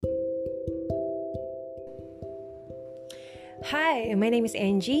Hi, my name is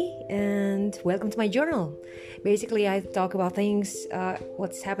Angie, and welcome to my journal. Basically, I talk about things,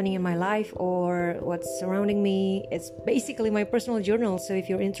 what's happening in my life or what's surrounding me. It's basically my personal journal. So if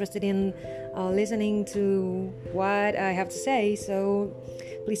you're interested in listening to what I have to say, so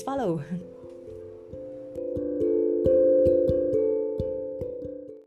please follow.